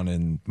NBA on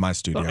in my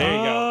studio. There you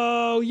go.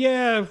 Oh,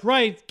 yeah,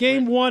 right.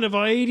 Game 1 of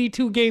our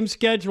 82-game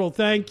schedule.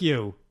 Thank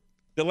you.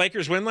 The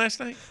Lakers win last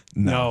night?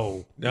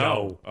 No.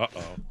 Uh-oh.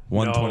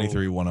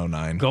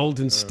 123-109.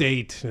 Golden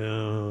State.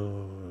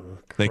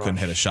 They couldn't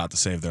hit a shot to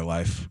save their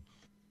life.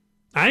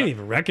 I didn't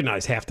even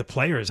recognize half the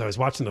players. I was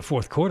watching the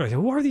fourth quarter. I said,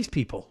 who are these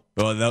people?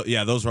 Well,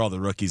 those were all the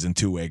rookies and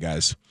two-way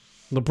guys.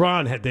 They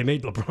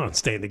made LeBron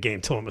stay in the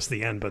game till almost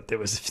the end, but there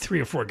was 3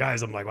 or 4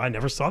 guys. I'm like, well, I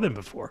never saw them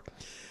before.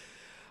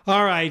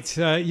 All right.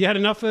 You had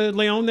enough of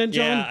Leon then,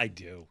 John? Yeah, I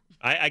do.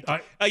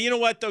 You know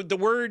what?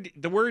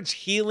 The words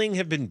healing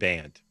have been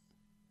banned.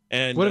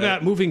 And what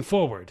about moving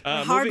forward?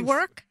 Hard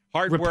work?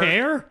 Hard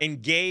repair? Work,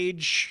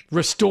 engage.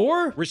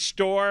 Restore,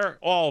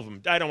 all of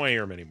them. I don't want to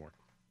hear them anymore.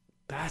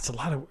 That's a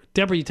lot of...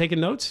 Deborah, you taking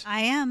notes?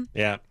 I am.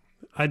 Yeah.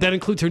 That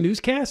includes her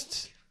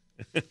newscasts?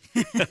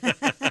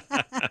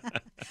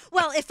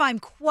 Well, if I'm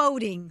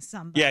quoting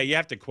somebody. Yeah, you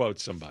have to quote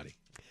somebody.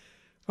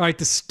 All right,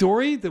 the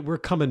story that we're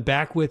coming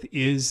back with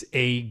is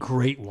a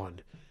great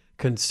one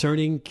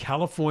concerning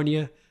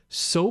California.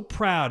 So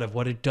proud of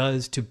what it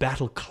does to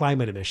battle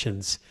climate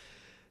emissions.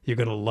 You're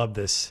going to love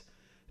this.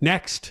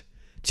 Next,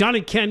 John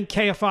and Ken,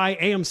 KFI,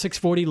 AM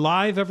 640,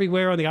 live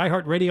everywhere on the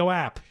iHeartRadio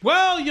app.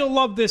 Well, you'll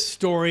love this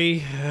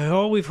story.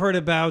 All we've heard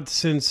about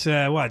since,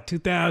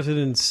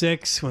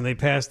 2006, when they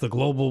passed the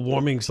Global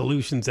Warming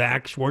Solutions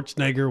Act.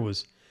 Schwarzenegger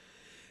was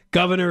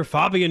governor.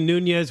 Fabian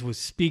Nunez was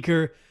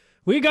speaker.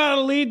 We got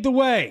to lead the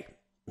way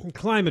in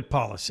climate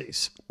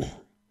policies.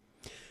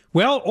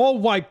 Well, all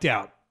wiped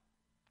out.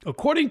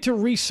 According to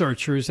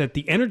researchers at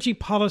the Energy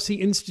Policy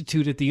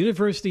Institute at the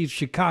University of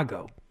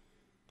Chicago,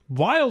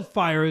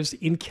 wildfires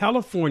in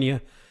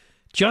California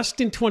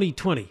just in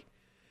 2020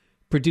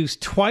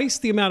 produced twice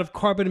the amount of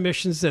carbon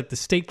emissions that the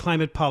state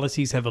climate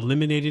policies have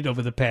eliminated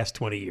over the past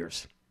 20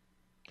 years.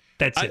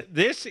 That's it.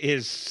 This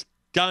is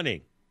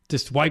stunning.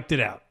 Just wiped it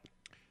out.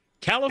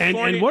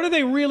 California. And what do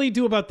they really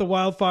do about the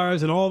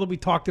wildfires and all that we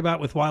talked about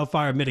with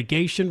wildfire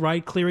mitigation,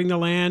 right? Clearing the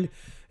land,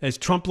 as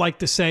Trump liked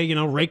to say,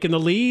 raking the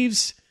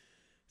leaves.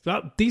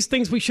 Well, these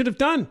things we should have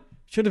done.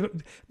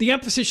 The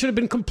emphasis should have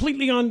been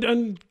completely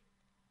on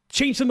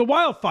changing the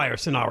wildfire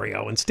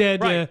scenario.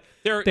 Instead, right.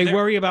 they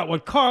worry about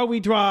what car we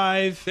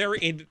drive.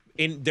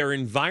 Their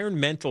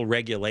environmental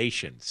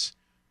regulations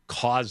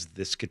caused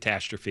this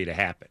catastrophe to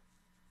happen.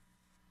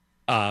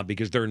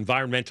 Because their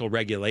environmental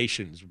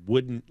regulations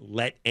wouldn't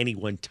let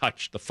anyone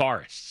touch the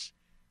forests,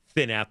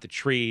 thin out the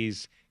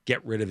trees,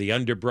 get rid of the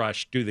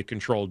underbrush, do the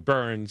controlled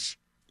burns.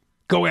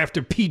 Go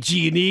after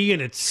PG&E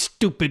and its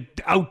stupid,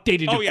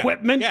 outdated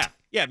equipment.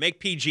 Yeah, make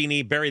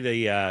PG&E, bury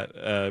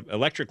the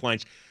electric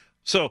lines.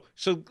 So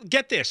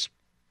get this.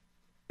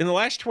 In the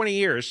last 20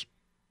 years,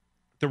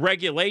 the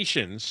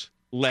regulations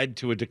led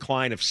to a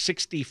decline of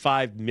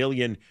 65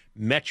 million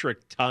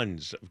metric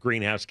tons of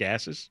greenhouse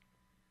gases.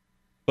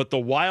 But the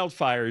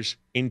wildfires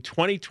in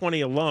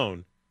 2020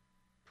 alone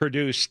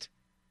produced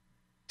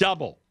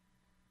double,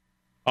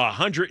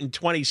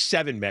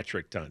 127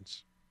 metric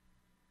tons.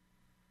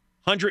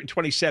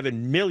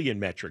 127 million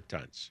metric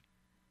tons.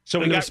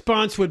 So the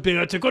response would be,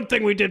 it's a good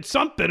thing we did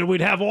something and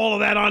we'd have all of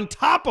that on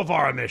top of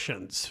our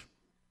emissions.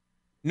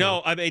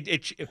 No, I mean,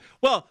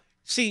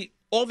 see,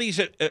 all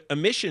these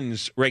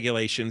emissions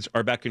regulations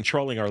are about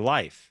controlling our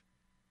life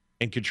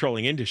and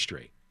controlling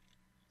industry.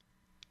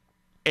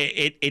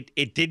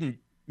 It didn't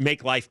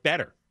make life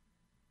better.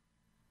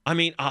 I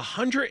mean,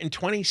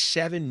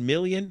 127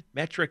 million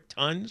metric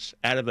tons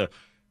out of the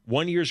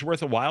 1 year's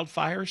worth of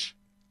wildfires,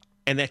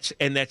 and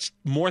that's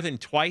more than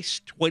twice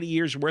 20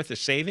 years worth of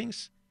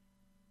savings.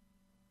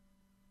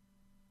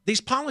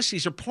 These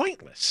policies are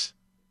pointless.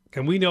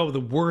 And we know the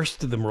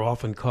worst of them are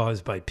often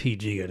caused by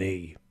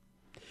PG&E.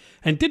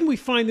 And didn't we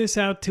find this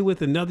out, too,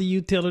 with another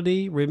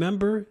utility?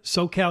 Remember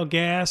SoCal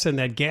Gas and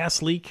that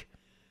gas leak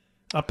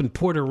up in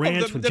Porter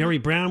Ranch when Jerry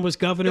Brown was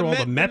governor? All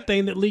the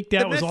methane that leaked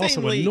out was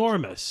also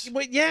enormous.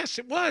 But yes,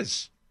 it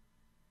was.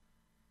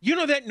 You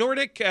know that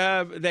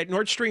that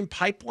Nord Stream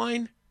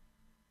pipeline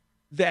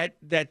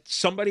that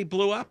somebody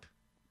blew up?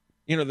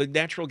 You know, the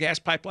natural gas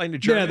pipeline to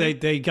Germany? Yeah,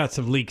 they got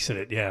some leaks in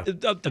it, yeah.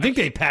 I think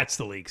they patched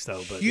the leaks,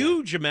 though. But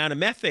huge amount of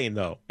methane,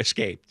 though,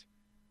 escaped.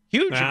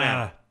 Huge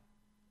amount.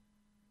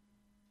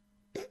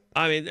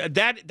 I mean,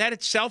 that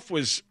itself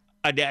was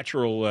a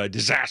natural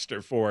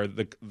disaster for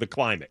the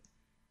climate.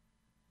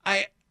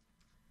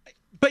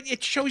 But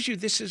it shows you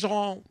this is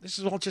all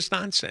just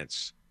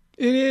nonsense.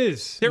 It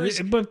is.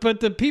 But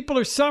the people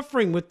are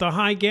suffering with the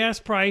high gas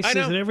prices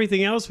and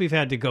everything else we've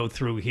had to go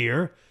through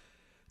here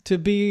to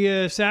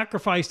be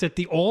sacrificed at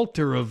the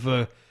altar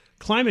of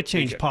climate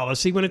change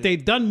policy when if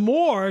they'd done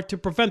more to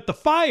prevent the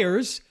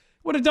fires,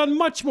 would have done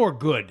much more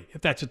good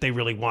if that's what they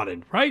really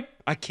wanted, right?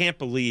 I can't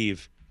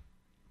believe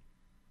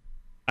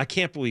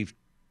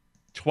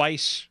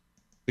twice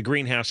the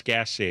greenhouse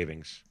gas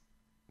savings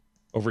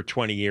over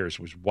 20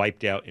 years was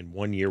wiped out in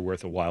 1 year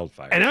worth of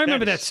wildfires. And I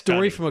remember that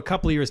story from a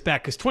couple of years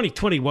back because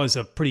 2020 was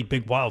a pretty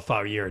big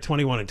wildfire year.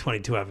 21 and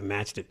 22 haven't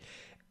matched it.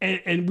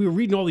 And we were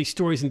reading all these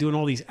stories and doing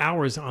all these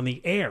hours on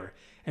the air.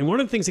 And one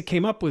of the things that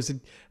came up was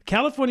that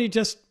California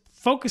just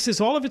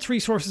focuses all of its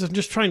resources on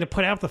just trying to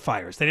put out the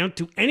fires. They don't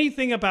do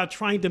anything about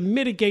trying to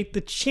mitigate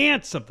the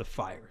chance of the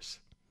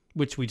fires,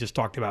 which we just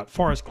talked about,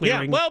 forest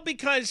clearing. Yeah, well,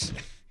 because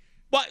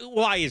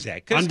why is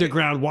that?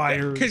 Underground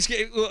wires. Because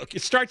look,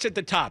 it starts at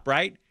the top,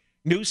 right?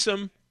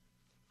 Newsom,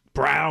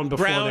 Brown,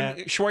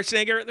 that.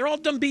 Schwarzenegger, they're all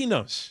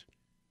dumbinos.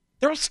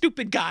 They're all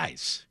stupid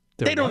guys.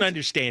 They don't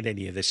understand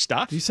any of this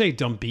stuff. Did you say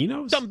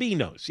dumbinos?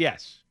 Dumbinos,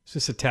 yes. Is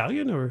this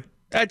Italian or?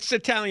 That's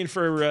Italian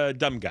for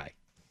dumb guy.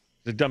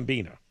 The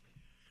dumbino.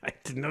 I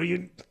didn't know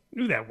you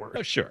knew that word.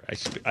 Oh, sure.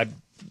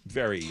 I'm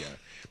very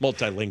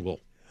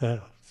multilingual,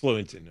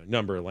 fluent in a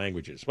number of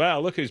languages.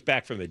 Well, look who's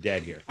back from the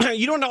dead here.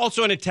 You don't know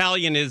also in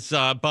Italian is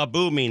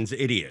babu means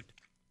idiot.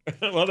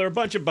 Well, they're a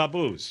bunch of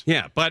babus.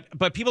 Yeah,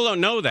 but people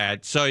don't know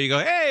that. So you go,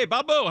 "Hey,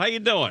 babu, how you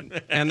doing?"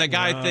 And the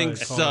guy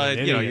thinks,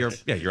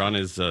 you're on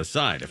his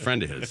side, a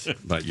friend of his,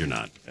 but you're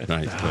not.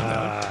 Right?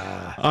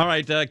 All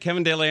right,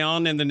 Kevin De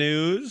Leon in the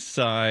news.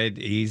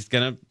 He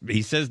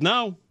says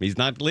no, he's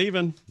not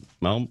leaving.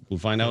 Well, we'll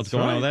find out what's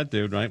going on with that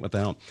dude, right? What the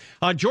hell?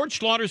 George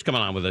Slaughter's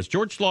coming on with us.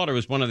 George Slaughter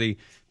was one of the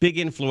big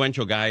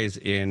influential guys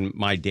in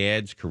my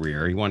dad's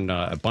career. He won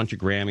a bunch of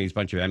Grammys,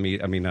 bunch of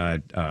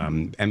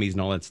Emmys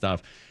and all that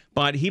stuff.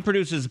 But he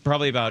produces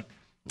probably about,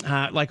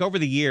 over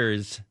the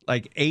years,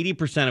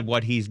 80% of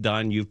what he's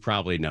done, you've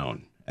probably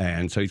known.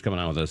 And so he's coming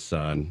on with us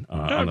on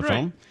the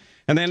phone.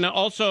 And then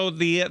also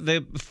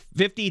the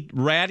 50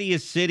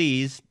 rattiest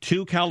cities,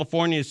 2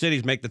 California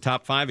cities make the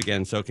top 5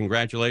 again. So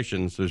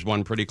congratulations. There's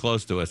one pretty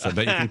close to us. I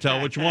bet you can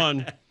tell which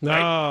one.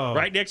 No.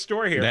 Right next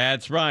door here.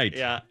 That's right.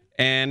 Yeah.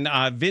 And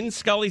Vin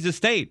Scully's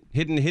estate,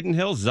 Hidden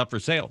Hills, is up for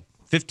sale.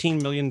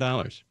 $15 million.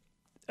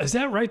 Is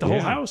that right? The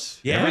whole house?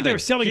 Yeah. I heard they were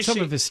selling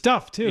some of his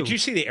stuff, too. Did you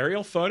see the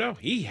aerial photo?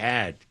 He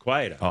had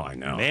quite a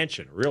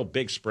mansion, a real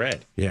big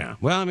spread. Yeah.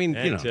 Well, I mean,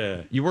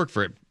 you worked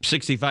for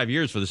 65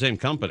 years for the same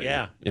company.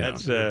 Yeah.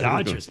 That's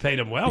Dodgers paid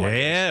him well.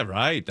 Yeah,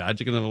 right.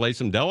 Dodgers going to lay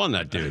some dough on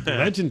that dude.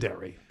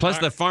 Legendary. Plus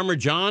the Farmer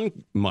John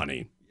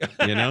money.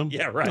 You know?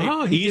 Yeah, right.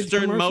 Oh,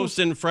 Easternmost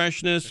in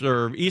freshness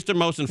or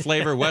easternmost in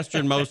flavor,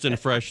 westernmost in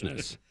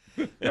freshness.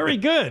 Very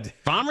good.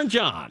 Farmer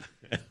John.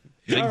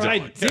 All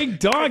right, Ding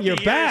Dong, you're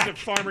back. Years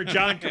of Farmer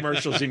John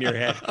commercials in your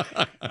head.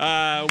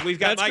 We've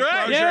got Mike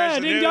Crozier Yeah, as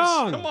the Ding news.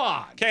 Dong. Come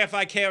on.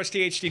 KFI,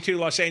 KOST, HD2,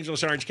 Los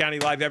Angeles, Orange County,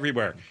 live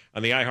everywhere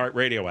on the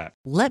iHeartRadio app.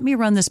 Let me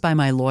run this by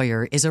my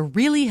lawyer is a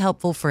really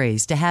helpful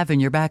phrase to have in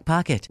your back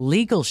pocket.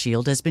 Legal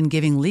Shield has been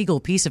giving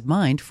legal peace of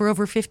mind for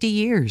over 50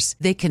 years.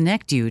 They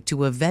connect you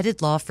to a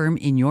vetted law firm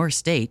in your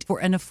state for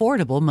an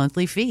affordable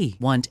monthly fee.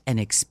 Want an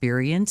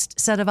experienced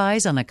set of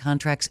eyes on a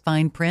contract's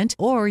fine print?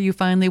 Or you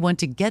finally want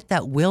to get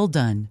that will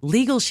done?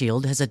 Legal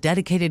Shield has a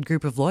dedicated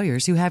group of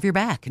lawyers who have your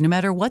back, no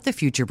matter what the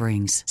future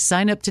brings.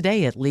 Sign up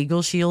today at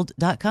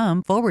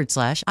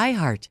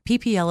LegalShield.com/iHeart.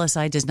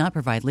 PPLSI does not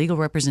provide legal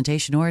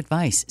representation or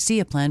advice.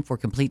 See a plan for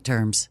complete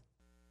terms.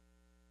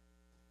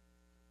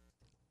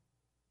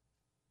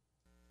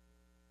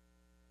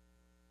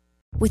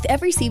 With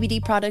every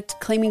CBD product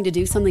claiming to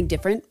do something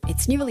different,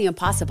 it's nearly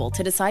impossible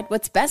to decide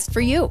what's best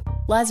for you.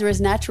 Lazarus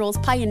Naturals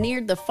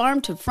pioneered the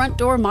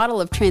farm-to-front-door model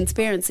of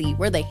transparency,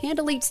 where they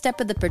handle each step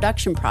of the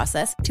production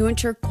process to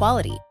ensure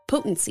quality,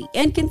 potency,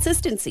 and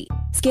consistency.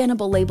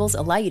 Scannable labels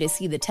allow you to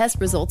see the test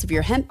results of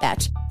your hemp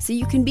batch, so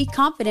you can be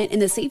confident in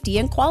the safety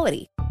and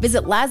quality.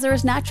 Visit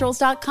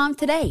LazarusNaturals.com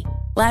today.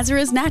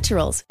 Lazarus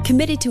Naturals,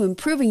 committed to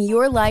improving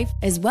your life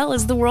as well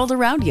as the world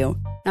around you.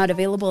 Not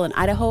available in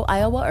Idaho,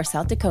 Iowa, or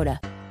South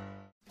Dakota.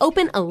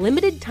 Open a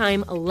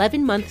limited-time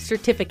 11-month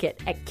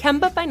certificate at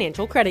Kemba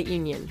Financial Credit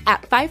Union.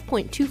 At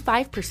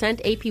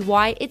 5.25%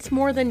 APY, it's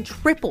more than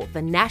triple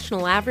the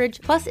national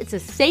average, plus it's a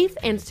safe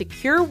and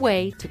secure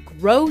way to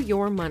grow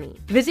your money.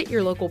 Visit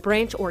your local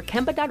branch or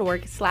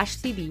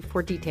kemba.org/cb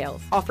for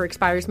details. Offer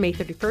expires May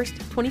 31st,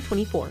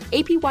 2024.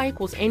 APY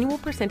equals annual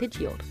percentage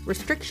yield.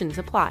 Restrictions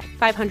apply.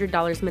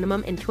 $500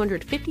 minimum and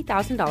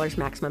 $250,000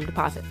 maximum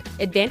deposit.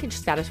 Advantage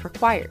status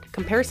required.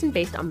 Comparison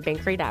based on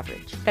bank rate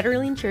average.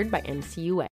 Federally insured by NCUA.